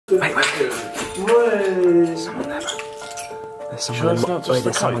Wait. There's someone there, bro.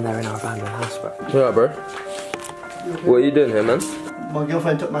 There's someone there in our abandoned house, bro. Yeah, bro. What are you doing here, man? My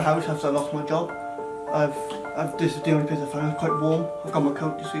girlfriend took my house after I lost my job. This is the only place I found. It's quite warm. I've got my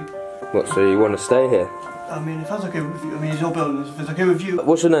coat, you see. What, so you want to stay here? I mean, if that's okay with you. I mean, it's your building. If it's okay with you.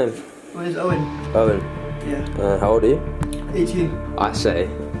 What's your name? My name's Owen. Owen. Yeah. How old are you? 18. I say,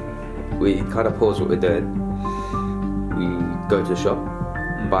 we kind of pause what we're doing. We go to the shop,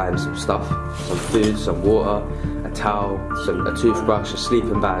 buy him some stuff, some food, some water, a towel, a toothbrush, a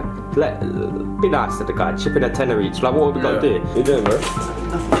sleeping bag. Be nice to the guy, chip in a tenner each. Like, what are we gonna do? What are you doing, bro?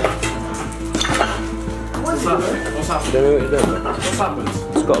 What's happened? You don't know what you're doing, bro? What's happened?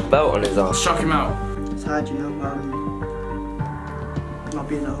 He's got a belt on his arm. Chuck him out. It's hard, you know, not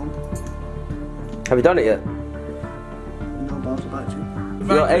being at home. Have you done it yet? No, but I was about to.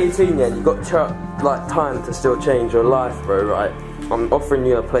 You're 18 yet, you've got time to still change your life, bro, right? I'm offering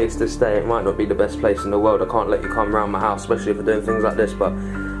you a place to stay. It might not be the best place in the world. I can't let you come around my house, especially if we're doing things like this, but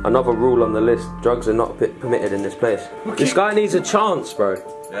another rule on the list, drugs are not permitted in this place. This guy needs a chance, bro.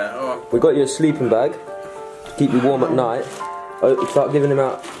 Yeah, alright. We got you a sleeping bag to keep you warm at night. Start giving him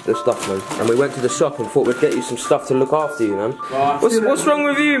out the stuff, man. And we went to the shop and thought we'd get you some stuff to look after you, man. What's wrong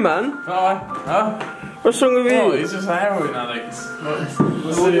with you, man? Huh? What's wrong with you? Oh, he's just a heroin addict.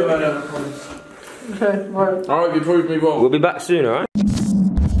 We'll see you later. Okay, right. I hope you prove me wrong. We'll be back soon, alright?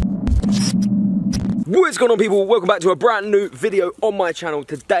 What's going on, people? Welcome back to a brand new video on my channel.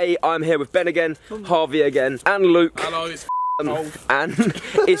 Today I'm here with Ben again, Harvey again, and Luke. Hello, it's and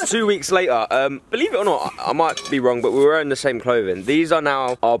it's 2 weeks later. Believe it or not, I might be wrong, but we were wearing the same clothing. These are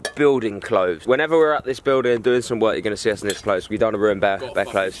now our building clothes. Whenever we're at this building doing some work, you're going to see us in this clothes. We don't want to ruin bare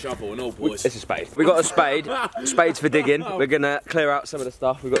clothes. Shovel and all, boys. It's a spade. We got a spade. Spades for digging. We're going to clear out some of the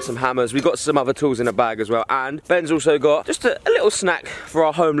stuff. We've got some hammers. We've got some other tools in a bag as well. And Ben's also got just a little snack for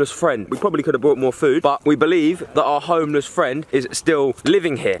our homeless friend. We probably could have brought more food, but we believe that our homeless friend is still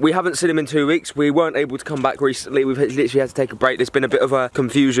living here. We haven't seen him in 2 weeks. We weren't able to come back recently. We've literally had to take a break. There's been a bit of a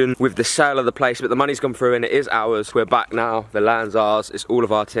confusion with the sale of the place, but the money's gone through and it is ours. We're back now. The land's ours. It's all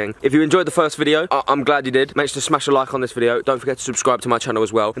of our thing. If you enjoyed the first video, I'm glad you did. Make sure to smash a like on this video. Don't forget to subscribe to my channel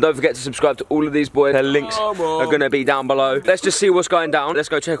as well. And don't forget to subscribe to all of these boys. Their links are going to be down below. Let's just see what's going down. Let's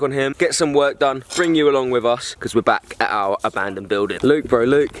go check on him, get some work done, bring you along with us, because we're back at our abandoned building. Luke, bro,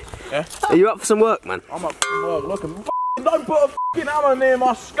 Luke. Yeah? Are you up for some work, man? I'm up for work. Look, don't put a f***ing hammer near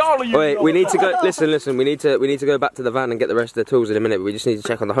my skull, you. Wait, we need to go. Listen. We need to go back to the van and get the rest of the tools in a minute. But we just need to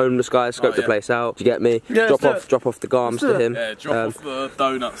check on the homeless guy, scope the place out. Do you get me? Yeah, drop off the garms to him. Yeah, drop off the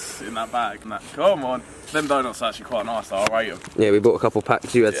donuts in that bag. And that. Come on, them donuts are actually quite nice. Though. I rate them. Yeah, we bought a couple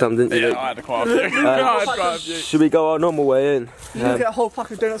packs. You had some, didn't you? Yeah, I had quite a few. I had quite a few. Should we go our normal way in? You can get a whole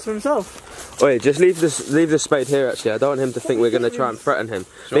pack of donuts for himself. Wait, just leave the spade here. Actually, I don't want him to think we're going to try and threaten him.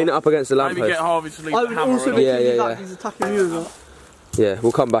 Sure. Lean it up against the lamppost. Maybe get Harvey to leave I the would hammer. also he's attacking you as well. Yeah,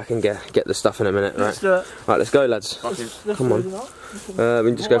 we'll come back and get the stuff in a minute, right? Right, let's go, lads. Come on. We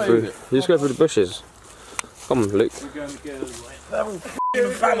can just go through. You just go through the bushes. Come on, Luke. They're all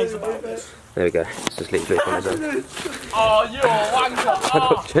f***ing fannies about this. There we go. Let's just leave Luke on his own. Oh, you're a wanker.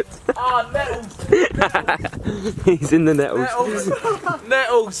 Oh, nettles. He's in the nettles.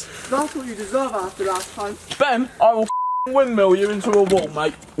 Nettles. That's what you deserve after last time. Ben, I will windmill you into a wall,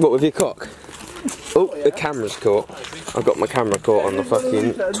 mate. What, with your cock? Oh, the camera's caught. I've got my camera caught on the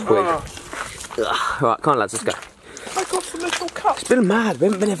fucking twig. Right, come on, lads, let's go. I got some little cups. It's been mad. We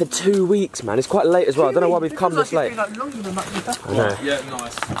haven't been here for 2 weeks, man. It's quite late as well. I don't know why we've come this late. I know. Yeah,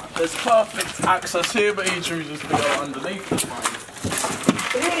 nice. There's perfect access here, but he chooses to go underneath the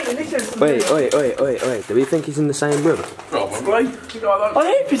Wait. Do we think he's in the same room? Probably. I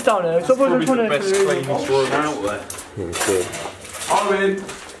hope he's down there. That's probably the best cleanest room out there. Yeah, sure. I'm in.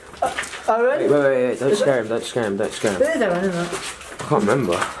 Wait, don't scare him. There's Owen, isn't I can't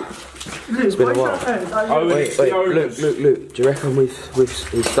remember. It's been a while. Wait, Luke, do you reckon we've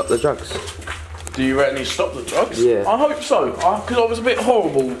stopped the drugs? Do you reckon he stopped the drugs? Yeah. I hope so, because I was a bit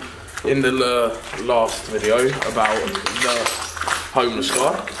horrible in the last video about the homeless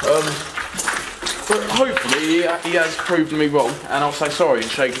guy. But hopefully he has proven me wrong, and I'll say sorry and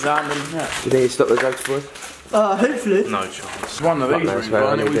shake his hand and yeah. Do you think he stopped the drugs for us? Hopefully. No chance. One of these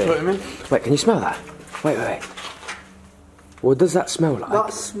rooms, we put him in. Wait, can you smell that? Wait. What does that smell like?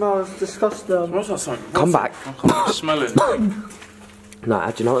 That smells disgusting. What's that something? Come back. I can't smell it.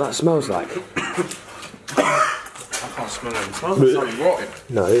 No, do you know what that smells like? I can't smell it. It smells like something rotten.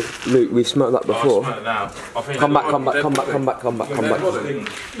 No, Luke, we've smelled that before. I smell it now. I think Come back.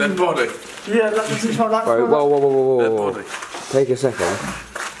 Dead body. Yeah, that's the smell that. Bro, whoa. Dead body. Take a second.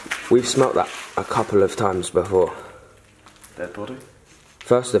 We've smelt that a couple of times before. Dead body.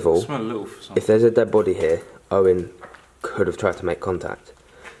 First of all, Smell a little for something. if there's a dead body here, Owen could have tried to make contact.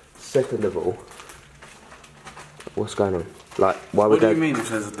 Second of all, what's going on? Like, why would What do you mean if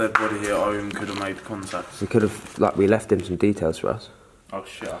there's a dead body here, Owen could have made contact? We could have, like, we left him some details for us. Oh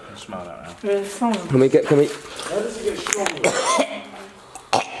shit, I can smell that now. Yeah, it's fine. Can we? How does it get stronger?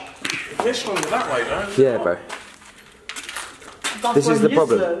 It gets stronger that way, don't it? Yeah, bro. This is the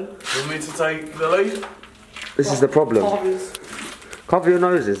problem. You want me to take the lead? This is the problem. Cover your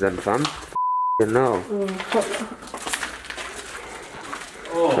noses then, fam. No.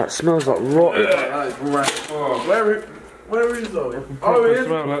 Oh. That smells like rotten. That is rank. Oh, where is Owen? I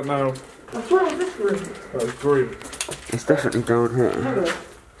smell that now. I swear it was this room. That was green. It's definitely down here.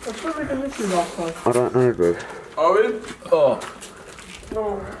 I swear we did this room last time. I don't know, bro. Owen? Oh.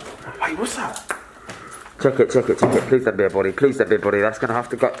 No. Wait, what's that? Check it. Please don't be a body. That's gonna have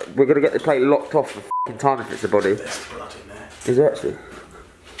to go. We're gonna get the plate locked off for f***ing time if it's a body. There's blood in there. Is there actually?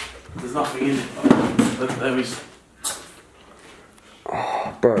 There's nothing in it. There is.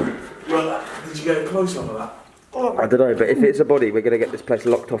 Oh, bro. Well, did you get a close up of that? I don't know, but if it's a body, we're gonna get this place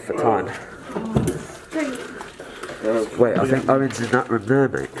locked off for time. Wait, I think Owen's in that room there,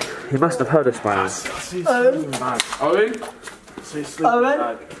 mate. He must have heard us by now. I see his sleeping bag. Owen? I see his sleeping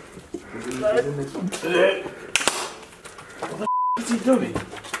bag. He's in this one. What the f is he doing?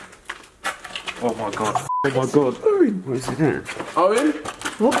 Oh my god. Oh my god. What is he doing? Owen?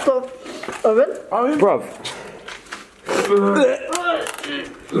 What the? Owen? Owen? Bruv.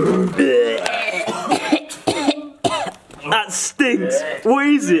 That stinks. What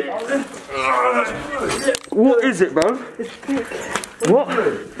is it? What is it, bro? It's pig. What?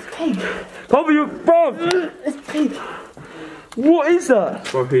 Pig. Cover your bruv. It's pig. What is that?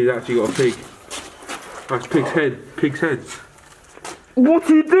 Bro, he's actually got a pig. That's pig's head. Pig's head. What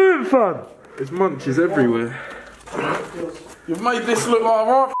are you doing, fam? There's munches everywhere. You've made this look like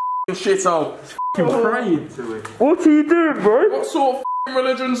a right shithole. Fucking praying to it. What are you doing, bro? What sort of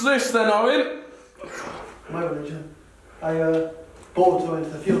religion's this then, Owen? My religion. I bought to into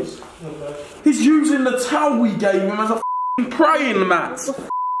the fields. He's using the towel we gave him as a praying mat.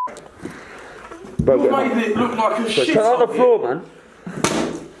 Bro, You made it look like a shit. get on the floor, man.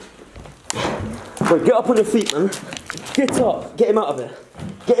 Bro, get up on your feet, man. Get up. Get him out of here.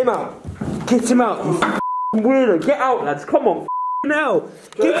 Get him out. Get him out. You f***ing weirdo. Get out, lads. Come on. Now.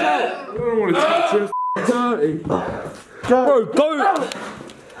 Get out. I don't want to touch him. Dirty. Bro, go.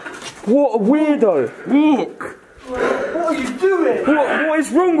 What a weirdo. Look. What are you doing? What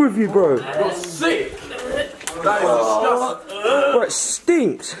is wrong with you, bro? You're sick. That is disgusting. Bro, it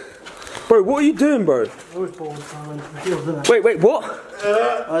stinks. Bro, what are you doing, bro? I was bored, so I went to the fields, innit? Wait, what?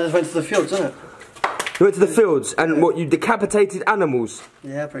 I just went to the fields, innit? You went to the fields and what, you decapitated animals?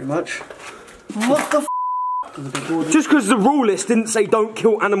 Yeah, pretty much. What the f***? There's a big board. Just because the rule list didn't say don't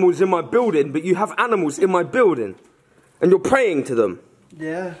kill animals in my building, but you have animals in my building. And you're praying to them.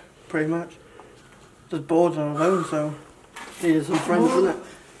 Yeah, pretty much. Just bored on my own, so needed some friends, innit?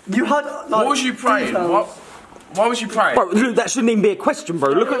 You had like, What was you praying? details. Why was you praying? Bro, look, that shouldn't even be a question, bro.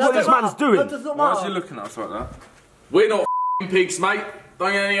 Look at what this man's That doing. does not Why matter. is he looking at us like that? We're not pigs, mate.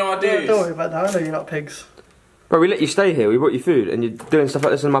 Don't get any ideas. Don't worry about that, I know you're not pigs. Bro, we let you stay here, we brought you food, and you're doing stuff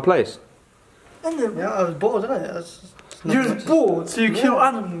like this in my place. Yeah, I was bored, innit? You was bored, so you kill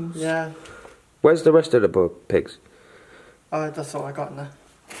animals. Yeah. Where's the rest of the pigs? Oh, that's all I got in there.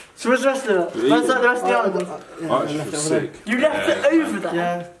 So where's the rest of it? Where's the rest of the animals? Yeah, I I actually left it feel over there. sick. You left it over there?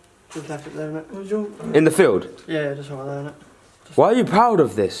 Yeah, just left it there, innit? In the field? Yeah, just over there, innit? Why are you proud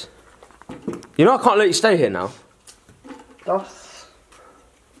of this? You know I can't let you stay here now. That's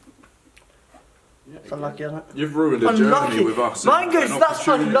unlucky, isn't it? You've ruined a Unlucky. journey with us. Mine goes, An that's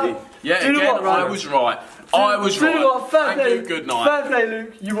opportunity. unlucky. Yeah, Do you know again, what, right? I was right. I was Do you know what? right. Fair Thank play. you, good night. Fair play,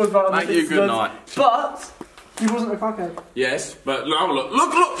 Luke. You was right on Thank the you, fixed good goods. night. But he wasn't a crackhead. Yes, but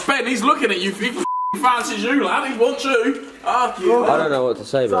look, Ben, he's looking at you. He fancies you, lad. He wants you. Ah, you. I don't know what to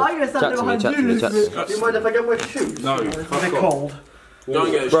say, So bro. I'm gonna stand Chat to me, behind chat to me, you, chat to me. Do you mind if I get my shoes? No, It's a fuck bit off. cold. Go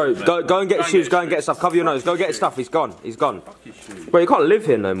and get his Bro, shoes, go and get Go his shoes, go and get stuff. Cover your nose, go get his stuff. He's gone, he's gone. Bro, you can't live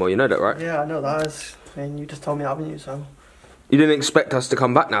here no more, you know that, right? Yeah, I know that. I mean, you just told me, haven't you? So. You didn't expect us to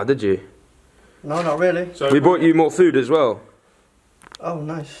come back now, did you? No, not really. So, We brought you more food as well. Oh,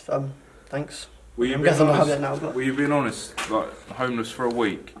 nice. Thanks. were you I'm being guessing I'll have honest? it now, but- Were you being honest? Like, homeless for a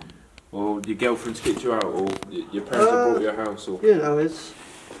week? Or your girlfriend's kicked you out? Or your parents have brought you a house? Or You know, it's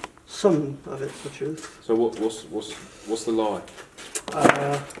some of it's the truth. so what's the lie?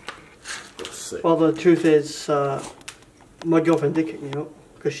 Sick. Well, the truth is, my girlfriend did kick me out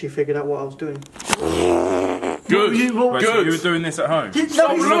because she figured out what I was doing. Good. Wait, so Good. you were doing this at home?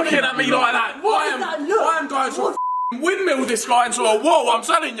 Stop looking at me like that. Why am that look? going to windmill this guy into a wall, I'm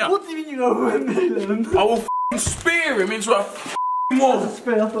telling you. What do you mean you go windmill him? I will f***ing spear him into a f***ing wall.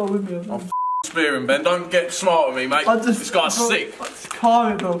 Spear, that's not a windmill. I'll spear him, Ben. Don't get smart with me, mate. This guy's sick. Just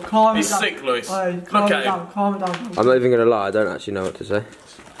calm it, bro. Calm it down. He's sick, Lewis. Look at him. Calm it down. I'm not even gonna lie, I don't actually know what to say.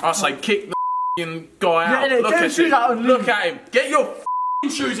 I say kick the f***ing guy out. Yeah, Look at him. Look at him. Get your f***ing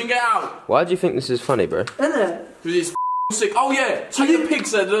shoes and get out. Why do you think this is funny, bro? Isn't it? Because he's f***ing sick. Oh yeah, take the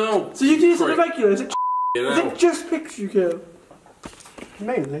pig's head and all. So you do something regular? Is it Yeah, just pigs you kill?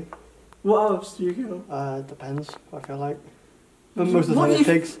 Mainly. What else do you kill? Depends, I feel like. But most of the What time do it's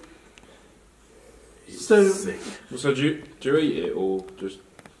you- pigs. So So do you eat it or just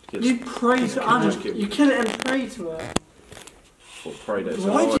kill you it? pray to animals. You kill it and pray to it. Or pray that it's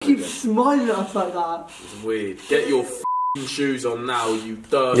Why do you alive keep again? smiling at us like that? It's weird. Get your f***ing shoes on now, you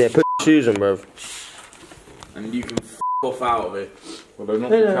dirty. Yeah, put shoes on, bro. And you can f*** off out of it. Well, they're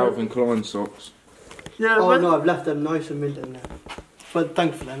not Yeah. the Calvin Klein socks. Yeah, Oh but no, I've left them nice and mint in there. But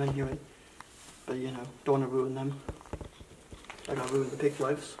thankfully anyway. But you know, don't want to ruin them. I got ruined the pig's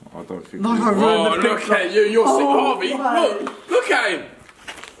lives. I don't think. No, we- I ruined Oh, the look picture. at you, you're sick, Oh, Harvey. my. Look at him.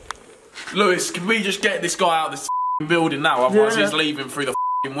 Lewis, can we just get this guy out of this f***ing building now? Otherwise Yeah. he's leaving through the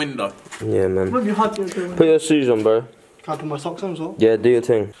f***ing window. Yeah, man. Would be hard to do. Put your shoes on, bro. Can I put my socks on as well? Yeah, do your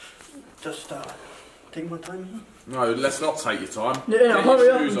thing. Just take my time. No, let's not take your time. Yeah, Get hurry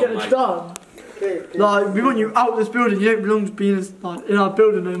your up shoes and get on, it mate. done. Okay. Like, we want you out of this building. You don't belong to being in our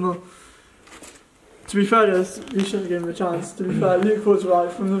building anymore. To be fair, you shouldn't have given him a chance. To be fair, Luke was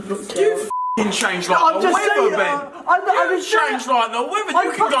right from the foot. You f***ing changed like I'm the just weather, saying, Ben. I'm You changed like the weather.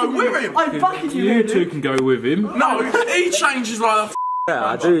 You can go with him. I'm backing you. You here, two Luke. can go with him. No, he changes like the Yeah,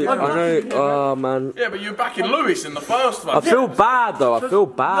 I do. I know. Oh, man. Yeah, but you're backing Lewis in the first one. I feel bad, though. I feel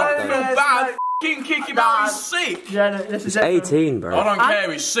I bad, don't though. feel bad. F***ing kick him out, he's sick. Yeah, no, this is It's 18, bro. I don't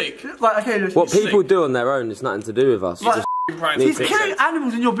care, he's sick. Like, okay, look. What sick. people do on their own is nothing to do with us. Like, he's killing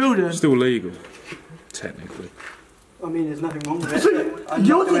animals in your building. Still legal, technically. I mean, there's nothing wrong with it. I'm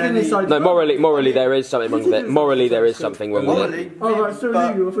You're not doing taking this any- side. No, morally, there is something wrong with it. Morally, there is something wrong with it. Morally, Oh, right, still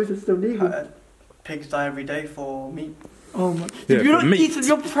but, legal. I thought you said still legal. pigs die every day for meat. Oh my. Yeah, If you're for not meat. eating,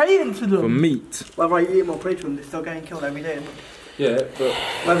 you're praying to For them. meat. Whether I eat them or pray to them, they're still getting killed every day. Yeah, but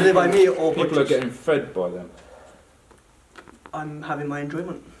Whether they by me or people are butchers, getting fed by them. I'm having my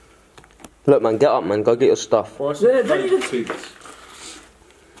enjoyment. Look, man, get up, man. Go get your stuff. Why is Yeah, it don't you fake pigs?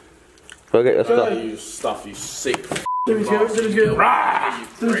 Go get your stuff. You stuff, you sick. Let me go. Let me go.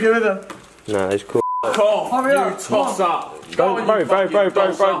 Let me go with her. No, it's cool. Cough, Hurry you up, toss up. Bro, Go, bro, you bro, fucking bro, bro,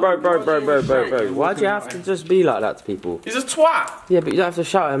 toss bro, up. bro, bro, bro, bro, bro, bro. Why'd you have to just be like that to people? He's a twat. Yeah, but you don't have to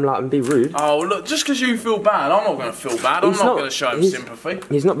shout at him like and be rude. Oh, look, just because you feel bad, I'm not going to feel bad. I'm He's not not- going to show him he's- sympathy.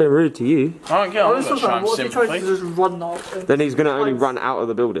 He's not been rude to you. I don't care, I'm What not going to show him if he tries to sympathy. just run now? Then he's gonna only run out of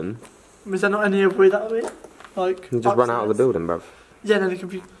the building. Is there not any other way that way? Like. He'll just run out of the upstairs? building, bruv. Yeah, then he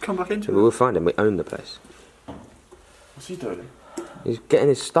can come back into But it. we'll find him. We own the place. What's he doing? He's getting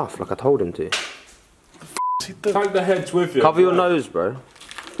his stuff like I told him to. What's he doing? Take the heads with you. Cover your nose, bro.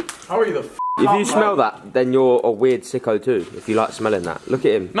 Hurry the f*** If up, you smell mate. that, then you're a weird sicko too. If you like smelling that, look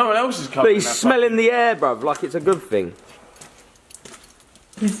at him. No one else is But covering he's that smelling the air, bruv, like it's a good thing.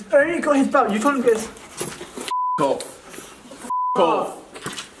 He's only got his belt. You can't get his. Cough.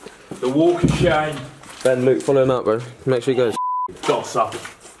 Cough. The walk of shame. Ben, Luke, follow him out, bro. Make sure he goes. Doss up.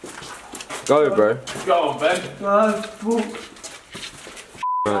 Go, bro. Go on, Ben. Walk.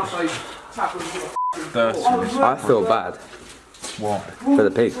 Dirty. I feel bad Why? for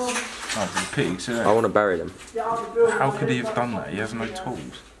the pigs. Oh, the pigs, I yeah. want to bury them. How could he have done that? He has no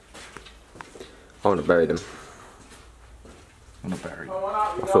tools. I want to bury them. I'm gonna bury him.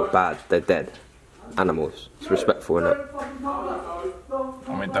 I feel bad. They're dead. Animals. It's respectful, innit?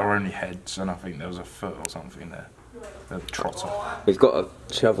 I mean, they were only heads, and I think there was a foot or something there. The trotter. We've got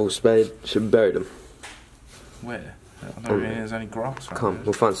a shovel, spade. Should bury them. Where? I don't think there's any grass around Come, there.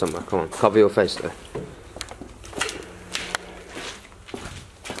 we'll find somewhere. Come on. Cover your face, though.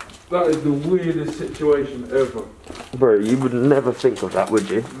 That is the weirdest situation ever. Bro, you would never think of that, would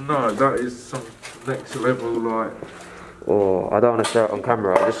you? No, that is some next level, like, Oh, I don't want to show it on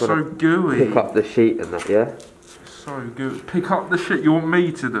camera. I just so want to gooey. pick up the sheet and that, yeah? So good. Pick up the shit you want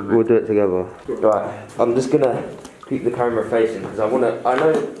me to do. We'll do it together. Right, I'm just gonna keep the camera facing because I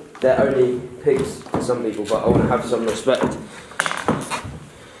know they're only pigs to some people, but I wanna have some respect.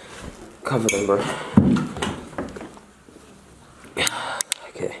 Cover them, bro.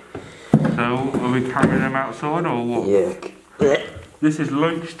 Okay. So, are we carrying them outside or what? Yeah. This is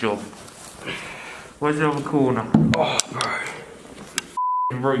Luke's job. Where's the other corner? Oh,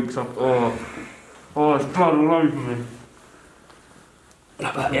 bro. Reeks up. Oh, there's blood all over me.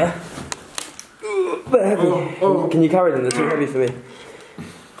 Like that, yeah? Bit heavy. Can you carry them? They're too heavy for me.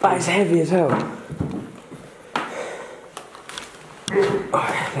 That is heavy as hell.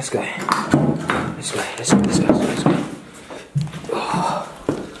 Alright, let's go. Let's go.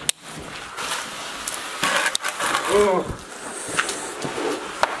 Oh.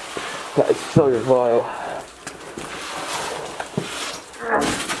 That is so vile.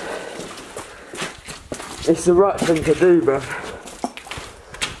 It's the right thing to do, bro.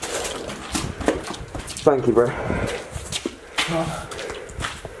 Thank you, bro. Oh.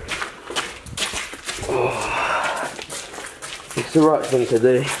 It's the right thing to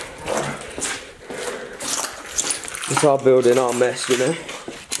do. It's our building, our mess, you know.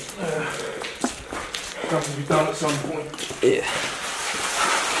 That will be done at some point. Yeah.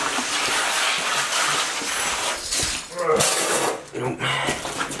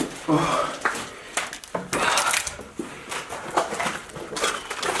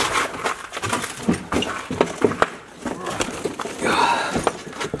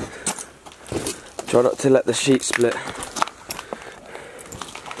 Try not to let the sheet split.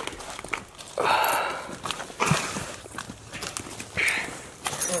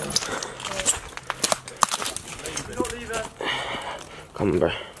 Come on,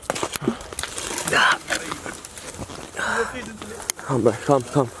 bro. Come, bro.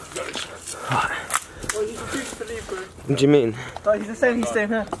 Come. What do you mean? Like, he's just saying he's staying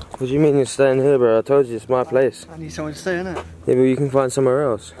here. What do you mean you're staying here, bro? I told you it's my place. I need someone to stay in it. Yeah, but you can find somewhere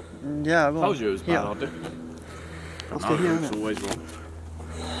else. Yeah, I will. Told you it was bad, I'll do. I'll stay here, It's innit? always wrong.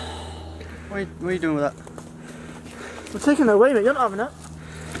 What are you doing with that? We're taking it away, mate. You're not having it.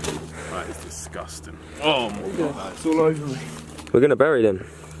 That is disgusting. Oh my god, it's all over me. We're gonna bury them.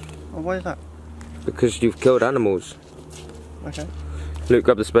 Oh, why is that? Because you've killed animals. Okay. Luke,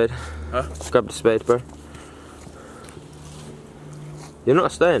 grab the spade. Huh? Grab the spade, bro. You're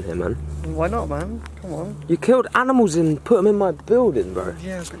not staying here, man. Why not, man? Come on. You killed animals and put them in my building, bro.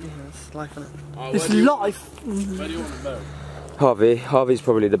 Yeah, but it's life, innit? It's life. Where do you want to go? Harvey's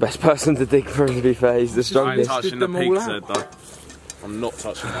probably the best person to dig for, to be fair. He's the I ain't strongest. touching the pig's head though. I'm not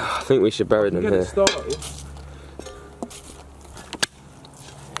touching that. I think we should bury them here.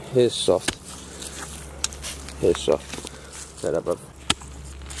 Here's soft. Here's soft. Set up, bro.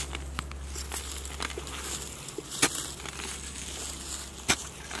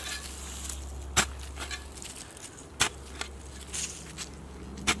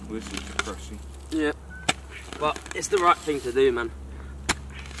 This is depressing. Yeah. But it's the right thing to do, man.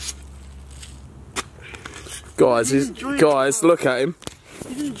 Guys, look at him.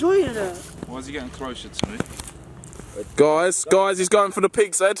 He's enjoying it. Why is he getting closer to me? Guys, he's going for the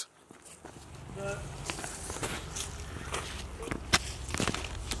pig's head.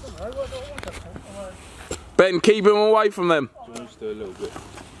 Ben, keep him away from them. Do you want to do a little bit?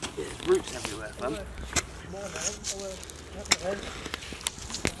 There's roots everywhere, fam.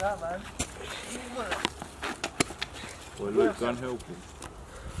 Well, Luke, go and help him.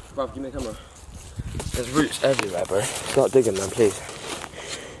 Bro, give me a camera. There's roots everywhere, bro. Start digging, man, please.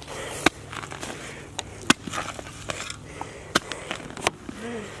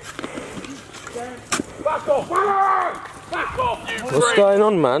 Back off! Back off, you What's freak! going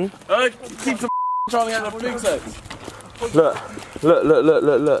on, man? Keep the trying to get the pig's head. Look.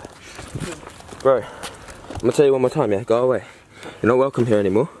 Bro, I'm gonna tell you one more time, yeah? Go away. You're not welcome here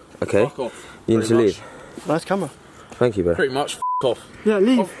anymore, okay? Fuck off. You need to leave. Nice camera. Thank you, bro. Pretty much off. Yeah,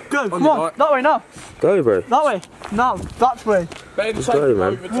 leave. Go. Come on. That way now. Go, bro. That way. Now. That way. Ben, Let's take go, him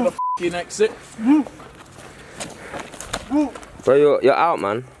man. over to the f***ing exit. Bro, you're out,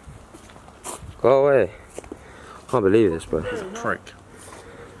 man. Go away. Can't believe this, bro. He's a prick.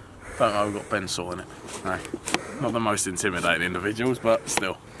 Don't know we've got Ben Saw in it. No. Not the most intimidating individuals, but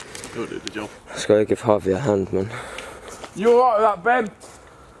still. He'll do the job. Let's go give Harvey a hand, man. You alright with that, Ben?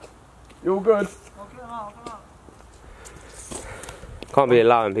 You all good? Can't be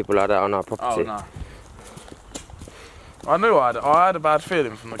allowing people like that on our Oh property. no. I knew I had a bad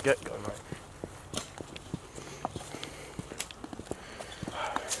feeling from the get-go, mate.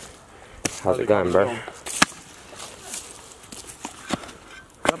 How's it going, bro?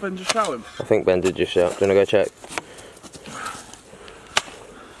 Did Ben just shout him? I think Ben did just shout. Do you want to go check?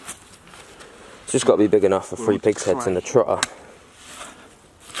 It's just got to be big enough for 3 pig's heads and a trotter.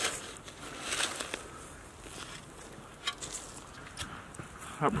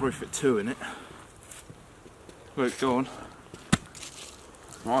 That'll probably fit 2 in it. Luke, go on.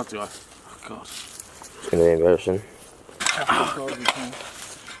 Why do I? Oh god. It's going to be embarrassing.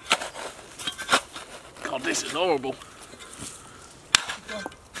 God, this is horrible.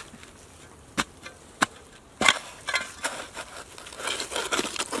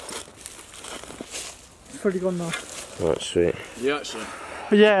 fully gone now. Right, sweet. Yeah, actually.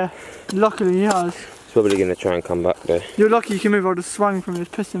 Yeah, luckily he has. He's probably going to try and come back though. You're lucky you can move. I just swung from it.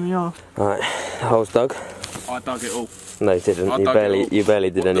 It's pissing me off. Alright, the hole's dug. I dug it all. No, you didn't. You barely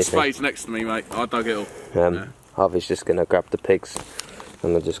did anything. The space next to me, mate. I dug it all. Yeah. Harvey's just going to grab the pigs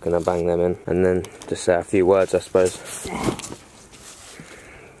and we're just going to bang them in and then just say a few words, I suppose.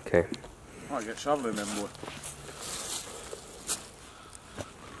 Okay. Right, get shoveling then, boy.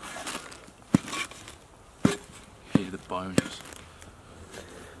 Hear the bones.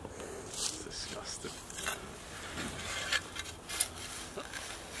 It's disgusting.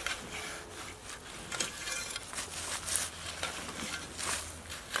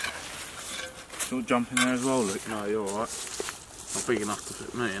 You'll jump in there as well, Luke? No, you're alright. Not big enough to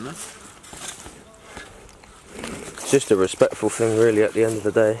fit me, innit? It's just a respectful thing really at the end of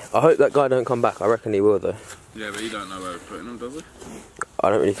the day. I hope that guy don't come back. I reckon he will though. Yeah, but he don't know where we're putting him, does he? I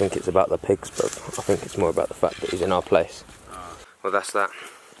don't really think it's about the pigs, but I think it's more about the fact that he's in our place. Well, that's that.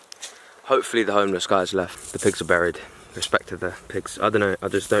 Hopefully the homeless guy's left. The pigs are buried. Respect to the pigs. I don't know, I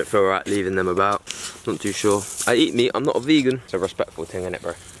just don't feel right leaving them about. Not too sure. I eat meat, I'm not a vegan. It's a respectful thing, isn't it,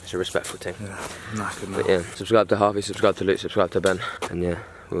 bro? It's a respectful thing. Yeah, knackered now. But yeah, subscribe to Harvey, subscribe to Luke, subscribe to Ben. And yeah,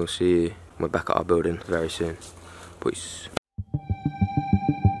 we'll see you. We're back at our building very soon. Peace.